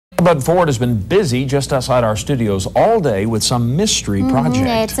Bud Ford has been busy just outside our studios all day with some mystery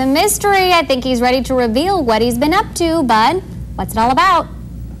project. It's a mystery. I think he's ready to reveal what he's been up to. Bud, what's it all about?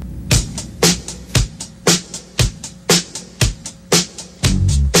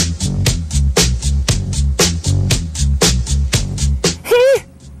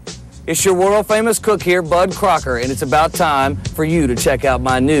 It's your world-famous cook here, Bud Crocker, and it's about time for you to check out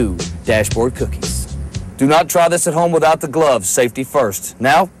my new dashboard cookies. Do not try this at home without the gloves, safety first.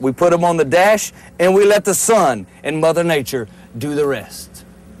 Now, we put them on the dash, and we let the sun and Mother Nature do the rest.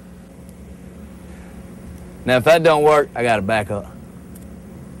 Now, if that don't work, I gotta back up.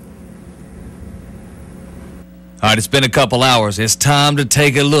 All right, it's been a couple hours. It's time to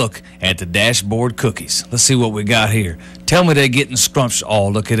take a look at the dashboard cookies. Let's see what we got here. Tell me they're getting scrumptious. Oh,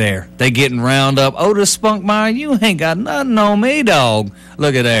 look at there. They getting round up. Otis Spunkmeyer, you ain't got nothing on me, dog.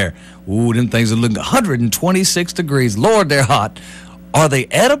 Look at there. Ooh, them things are looking 126 degrees. Lord, they're hot. Are they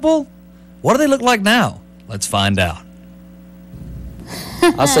edible? What do they look like now? Let's find out.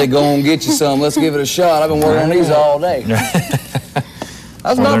 I say go and get you some. Let's give it a shot. I've been working on these all day.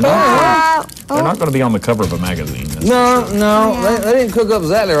 That's not bad. They're not going to be on the cover of a magazine. No, they didn't cook up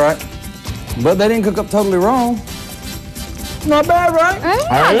exactly right. But they didn't cook up totally wrong. Not bad, right?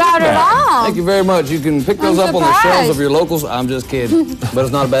 Not bad at all. Thank you very much. You can pick those up on the shelves of your locals. I'm just kidding. But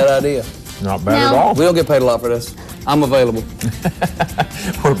it's not a bad idea. Not bad at all. We don't get paid a lot for this. I'm available.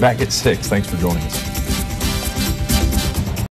 We're back at 6. Thanks for joining us.